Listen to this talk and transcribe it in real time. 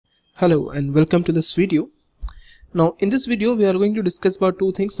Hello and welcome to this video. Now in this video we are going to discuss about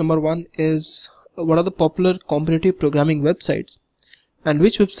two things. Number one is what are the popular competitive programming websites and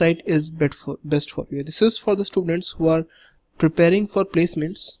which website is best for you. This is for the students who are preparing for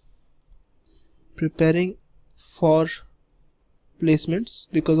placements, because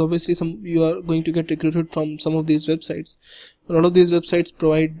obviously you are going to get recruited from some of these websites. A lot of these websites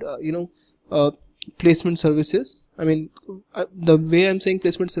provide placement services. I mean, the way I'm saying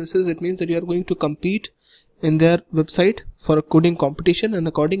placement services, it means that you are going to compete in their website for a coding competition, and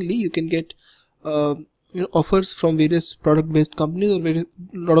accordingly you can get offers from various product-based companies or a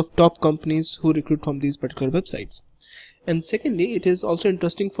lot of top companies who recruit from these particular websites. And secondly, it is also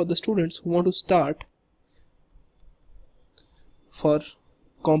interesting for the students who want to start for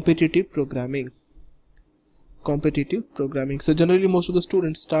competitive programming. So generally most of the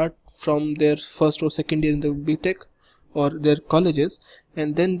students start from their first or second year in the BTech or their colleges,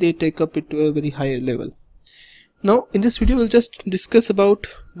 and then they take up it to a very higher level. Now in this video we'll just discuss about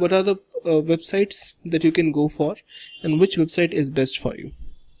what are the websites that you can go for and which website is best for you.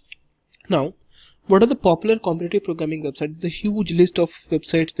 Now, what are the popular competitive programming websites? It's a huge list of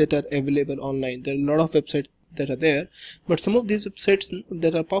websites that are available online. There are a lot of websites that are there, but some of these websites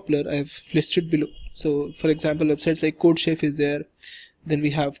that are popular I have listed below. So for example, websites like CodeChef is there, then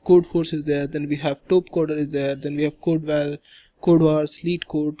we have Codeforce is there, then we have TopCoder is there, then we have CodeWall, CodeWars,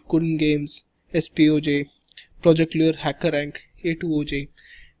 LeadCode, Coding Games, SPOJ, Project Lure, HackerRank, A2OJ.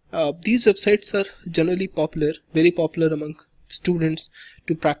 These websites are generally popular, very popular among students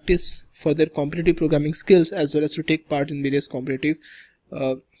to practice for their competitive programming skills as well as to take part in various competitive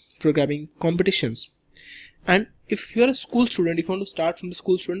programming competitions. And if you are a school student, if you want to start from the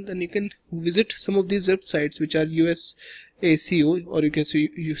school student, then you can visit some of these websites which are USACO, or you can say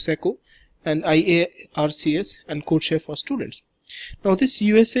USACO, and IARCS and CodeChef for students. Now this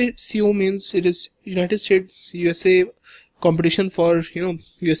USACO means it is United States USA competition for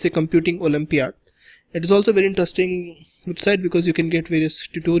USA Computing Olympiad. It is also a very interesting website because you can get various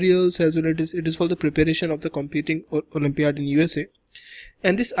tutorials as well as it is for the preparation of the computing Olympiad in USA.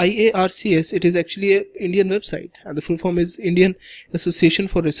 And this IARCS, it is actually an Indian website, and the full form is Indian Association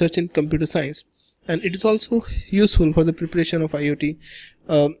for Research in Computer Science, and it is also useful for the preparation of IoT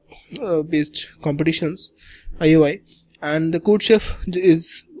based competitions, IOI. And the CodeChef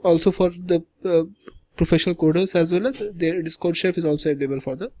is also for the professional coders, as well as CodeChef is also available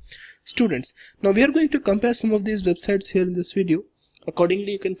for the students. Now we are going to compare some of these websites here in this video.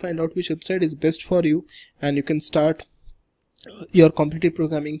 Accordingly you can find out which website is best for you, and you can start your competitive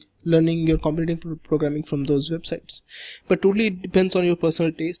programming, learning your competitive programming from those websites. But totally it depends on your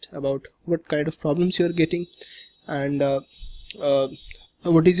personal taste about what kind of problems you are getting and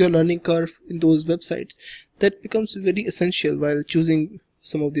what is your learning curve in those websites. That becomes very essential while choosing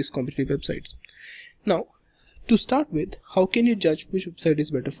some of these competitive websites. Now to start with, how can you judge which website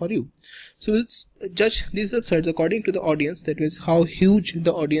is better for you? So let's judge these websites according to the audience. That means how huge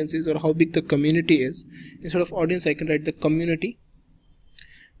the audience is or how big the community is. Instead of audience I can write the community,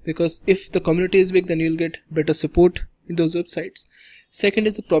 because if the community is big then you'll get better support in those websites. Second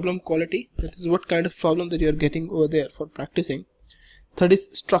is the problem quality, that is what kind of problem that you're getting over there for practicing. Third is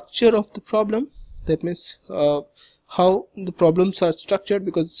structure of the problem, that means how the problems are structured,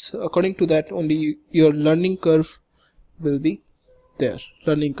 because according to that only your learning curve will be there.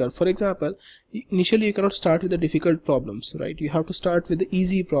 Learning curve, for example, initially you cannot start with the difficult problems, right? You have to start with the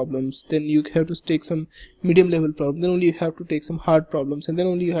easy problems, then you have to take some medium level problems, then only you have to take some hard problems, and then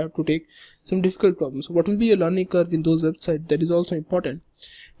only you have to take some difficult problems. So what will be your learning curve in those websites? That is also important.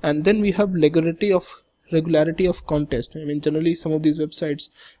 And then we have regularity of contest. I mean, generally some of these websites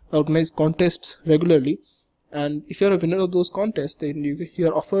organize contests regularly, and if you are a winner of those contests, then you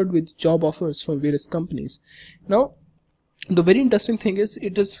are offered with job offers from various companies. Now the very interesting thing is,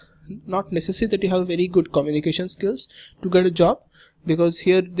 it is not necessary that you have very good communication skills to get a job, because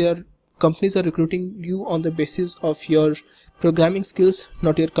here companies are recruiting you on the basis of your programming skills,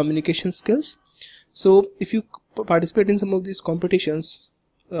 not your communication skills. So if you participate in some of these competitions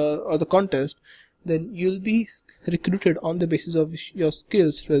or the contest, then you'll be recruited on the basis of your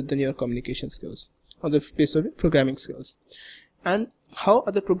skills rather than your communication skills, on the basis of your programming skills. And how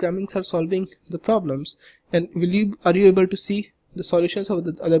other programmings are solving the problems, and are you able to see the solutions of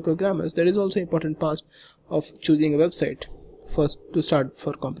the other programmers? That is also an important part of choosing a website first to start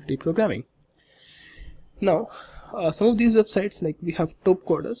for competitive programming. Now some of these websites, like we have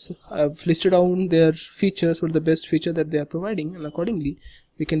TopCoders, I have listed down their features, what the best feature that they are providing, and accordingly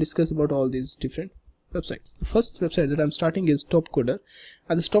we can discuss about all these different websites. The first website that I'm starting is TopCoder,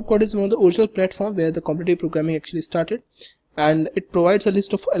 and this TopCoder is one of the original platform where the competitive programming actually started, and it provides a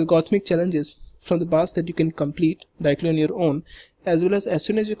list of algorithmic challenges from the past that you can complete directly on your own, as well as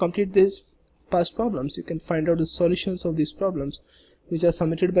soon as you complete these past problems, you can find out the solutions of these problems which are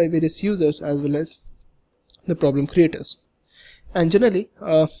submitted by various users as well as the problem creators. And generally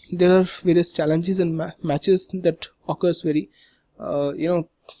there are various challenges and matches that occurs very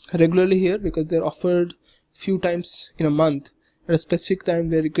regularly here, because they're offered few times in a month at a specific time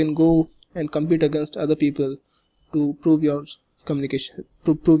where you can go and compete against other people to prove your communication,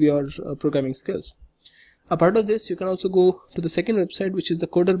 to prove your programming skills. Apart of this, you can also go to the second website, which is the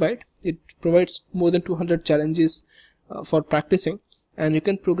CoderByte. It provides more than 200 challenges for practicing, and you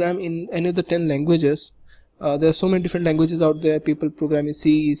can program in any of the 10 languages. There are so many different languages out there. People program in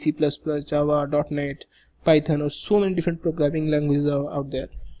C, C++, Java, .NET, Python, or so many different programming languages are out there.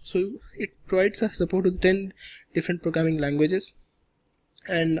 So it provides a support to 10 different programming languages,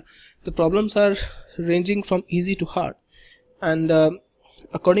 and the problems are ranging from easy to hard, and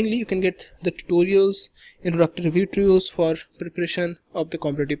accordingly you can get the tutorials, introductory videos for preparation of the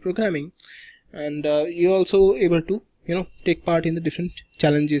competitive programming, and you're also able to take part in the different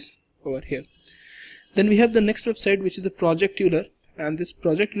challenges over here. Then we have the next website, which is the Project Tutor, and this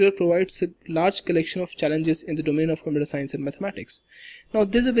Project Tutor provides a large collection of challenges in the domain of computer science and mathematics. Now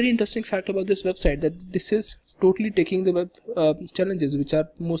there's a very interesting fact about this website, that this is totally taking the web challenges which are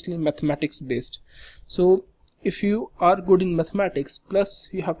mostly mathematics based. So if you are good in mathematics plus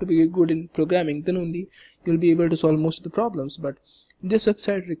you have to be good in programming, then only you'll be able to solve most of the problems. But this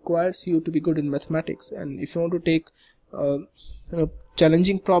website requires you to be good in mathematics, and if you want to take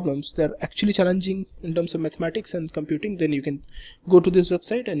challenging problems, they're actually challenging in terms of mathematics and computing, then you can go to this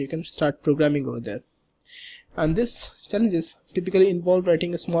website and you can start programming over there. And these challenges typically involve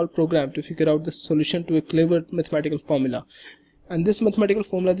writing a small program to figure out the solution to a clever mathematical formula. And this mathematical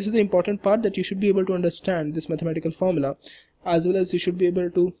formula, this is the important part, that you should be able to understand this mathematical formula, as well as you should be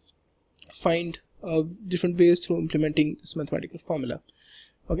able to find different ways through implementing this mathematical formula.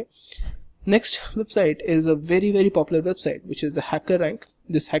 Okay. Next website is a very popular website, which is the HackerRank.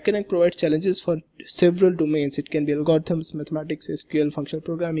 This HackerRank provides challenges for several domains. It can be algorithms, mathematics, SQL, functional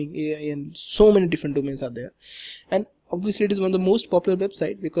programming, AI, and so many different domains are there. And obviously it is one of the most popular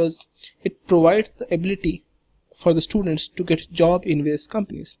websites because it provides the ability for the students to get a job in various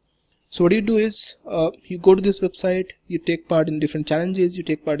companies. So what you do is you go to this website, you take part in different challenges, you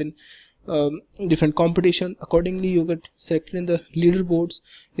take part in different competition. Accordingly you get selected in the leaderboards,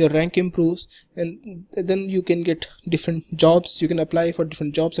 your rank improves, and then you can get different jobs. You can apply for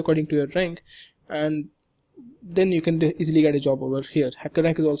different jobs according to your rank, and then you can easily get a job over here.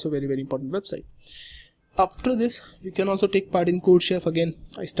 HackerRank is also a very important website. After this, you can also take part in CodeChef. Again,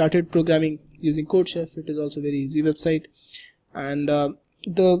 I started programming using CodeChef. It is also a very easy website, and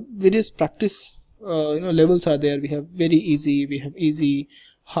the various practice levels are there. We have very easy, we have easy,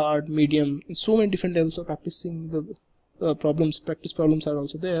 hard, medium, so many different levels of practicing the practice problems are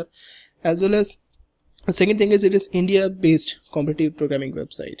also there. As well as the second thing is, it is India based competitive programming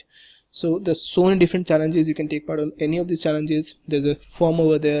website. So there's so many different challenges. You can take part on any of these challenges. There's a form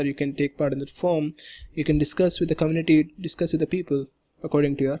over there. You can take part in that form. You can discuss with the community, discuss with the people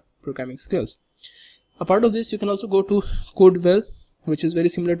according to your programming skills. A part of this, you can also go to CodeWell, which is very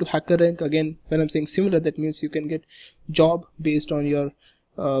similar to HackerRank. Again, when I'm saying similar, that means you can get job based on your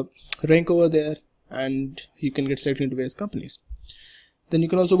rank over there, and you can get selected into various companies. Then you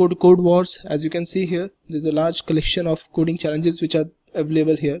can also go to Code Wars. As you can see here, there's a large collection of coding challenges which are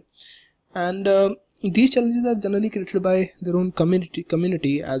available here, and these challenges are generally created by their own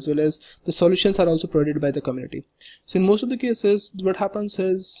community, as well as the solutions are also provided by the community. So in most of the cases, what happens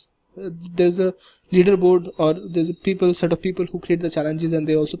is there's a leaderboard, or there's a set of people who create the challenges, and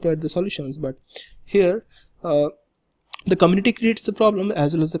they also provide the solutions. But here the community creates the problem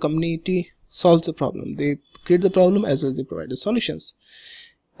as well as the community solves the problem. They create the problem as well as they provide the solutions.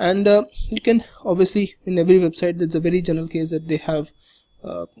 And you can obviously, in every website, there's a very general case that they have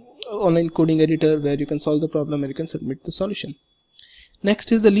online coding editor where you can solve the problem and you can submit the solution.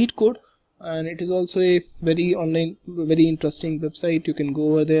 Next is the LeadCode, and it is also a very interesting website. You can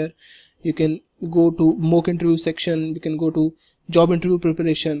go over there, you can go to mock interview section, you can go to job interview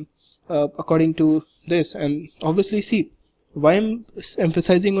preparation according to this. And obviously, see why I'm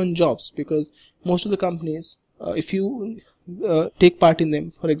emphasizing on jobs, because most of the companies, if you take part in them,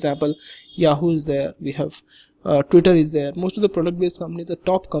 for example, Yahoo is there, we have Twitter is there. Most of the product based companies are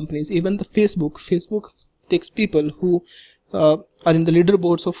top companies. Even the Facebook takes people who are in the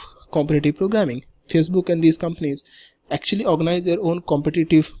leaderboards of competitive programming. Facebook and these companies actually organize their own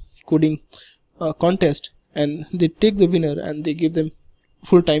competitive coding contest, and they take the winner and they give them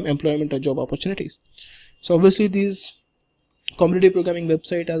full-time employment or job opportunities. So obviously these competitive programming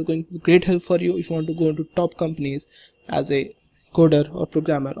website are going to be great help for you if you want to go into top companies as a coder or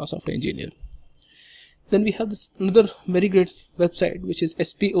programmer or software engineer. Then we have this another very great website which is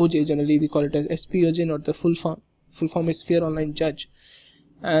SPOJ. Generally we call it as SPOJ, not the full form. Full form is Fair Online Judge,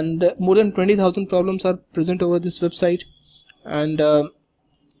 and more than 20,000 problems are present over this website, and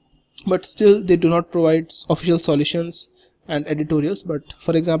but still they do not provide official solutions and editorials. But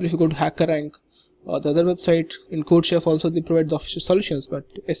for example, if you go to HackerRank or the other website in CodeChef, also they provide the official solutions, but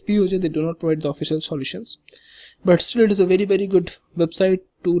SPOJ they do not provide the official solutions. But still it is a very good website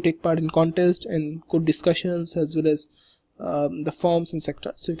to take part in contests and code discussions, as well as the forums,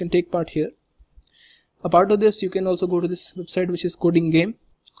 etc. So you can take part here. Apart of this, you can also go to this website which is Coding Game,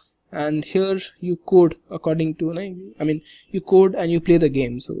 and here you code according to, I mean, you code and you play the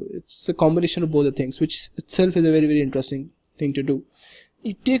game. So it's a combination of both the things, which itself is a very interesting thing to do.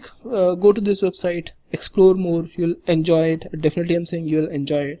 You go to this website, explore more, you'll enjoy it. Definitely I'm saying you'll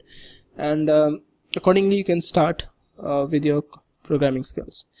enjoy it, and accordingly you can start with your programming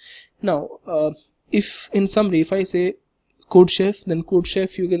skills. Now if in summary, if I say CodeChef, then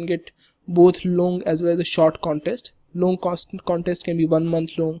CodeChef you can get both long as well as a short contest. Long contest can be 1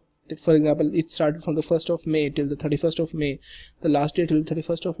 month long. For example, it started from the 1st of May till the 31st of May, the last day till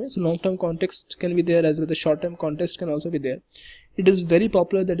 31st of May. So long term contest can be there, as well as the short term contest can also be there. It is very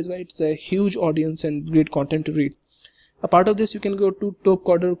popular, that is why it's a huge audience and great content to read. A part of this, you can go to Top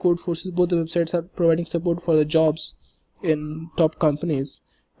Coder, Code Forces. Both the websites are providing support for the jobs in top companies,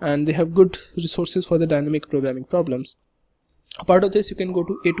 and they have good resources for the dynamic programming problems. A part of this, you can go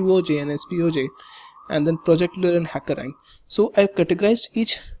to A2OJ and SPOJ, and then Project Leader and HackerRank. So I've categorized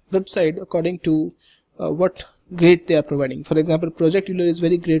each website according to what grade they are providing. For example, Project Leader is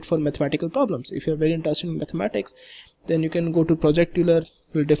very great for mathematical problems. If you're very interested in mathematics, then you can go to Project Leader.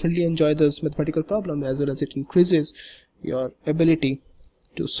 You'll definitely enjoy those mathematical problems, as well as it increases your ability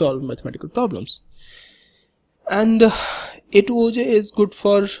to solve mathematical problems. And A2OJ is good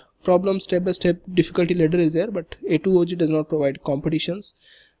for problems step by step. Difficulty ladder is there, but A2OJ does not provide competitions.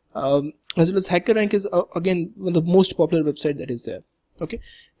 As well as HackerRank is again one of the most popular website that is there. Okay,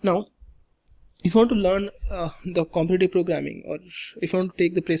 now if you want to learn the competitive programming, or if you want to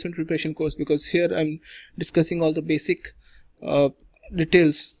take the placement preparation course, because here I'm discussing all the basic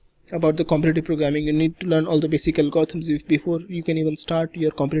details about the competitive programming, you need to learn all the basic algorithms before you can even start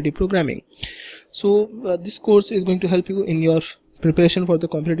your competitive programming. So this course is going to help you in your preparation for the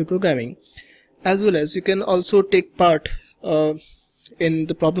competitive programming, as well as you can also take part in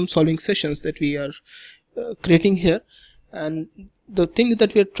the problem solving sessions that we are creating here. And the thing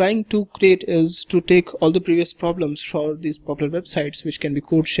that we are trying to create is to take all the previous problems for these popular websites, which can be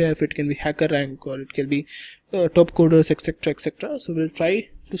CodeChef, it can be HackerRank, or it can be Top Coders, etc. So we'll try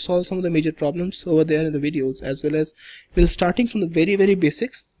to solve some of the major problems over there in the videos, as well as we'll starting from the very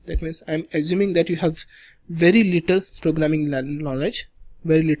basics. That means I'm assuming that you have very little programming knowledge.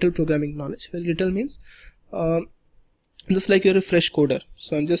 Very little means just like you're a fresh coder.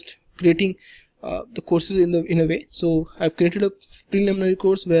 So I'm just creating the courses in a way. So I've created a preliminary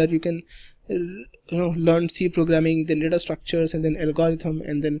course where you can learn C programming, then data structures, and then algorithm,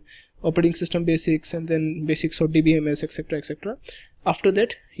 and then operating system basics, and then basics of DBMS, etc. After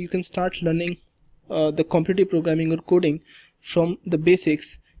that, you can start learning the competitive programming or coding from the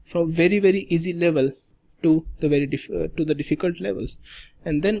basics, from very easy level to the difficult levels.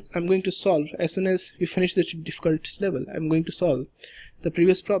 And then I'm going to solve, as soon as we finish the difficult level, I'm going to solve the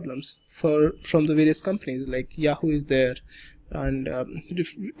previous problems from the various companies, like Yahoo is there, and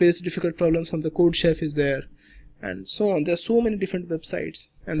various difficult problems from the CodeChef is there, and so on. There are so many different websites,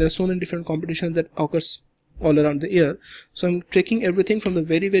 and there are so many different competitions that occurs all around the year. So I'm taking everything from the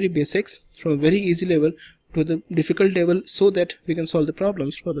very basics, from a very easy level to the difficult level, so that we can solve the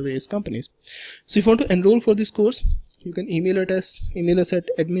problems for the various companies. So if you want to enroll for this course, you can email us at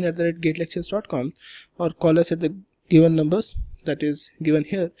admin@gatelectures.com, or call us at the given numbers that is given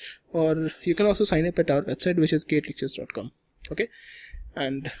here, or you can also sign up at our website, which is gatelectures.com. Okay,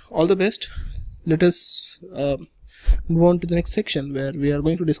 and all the best. Let us move on to the next section, where we are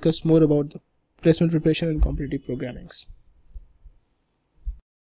going to discuss more about the placement preparation and competitive programming.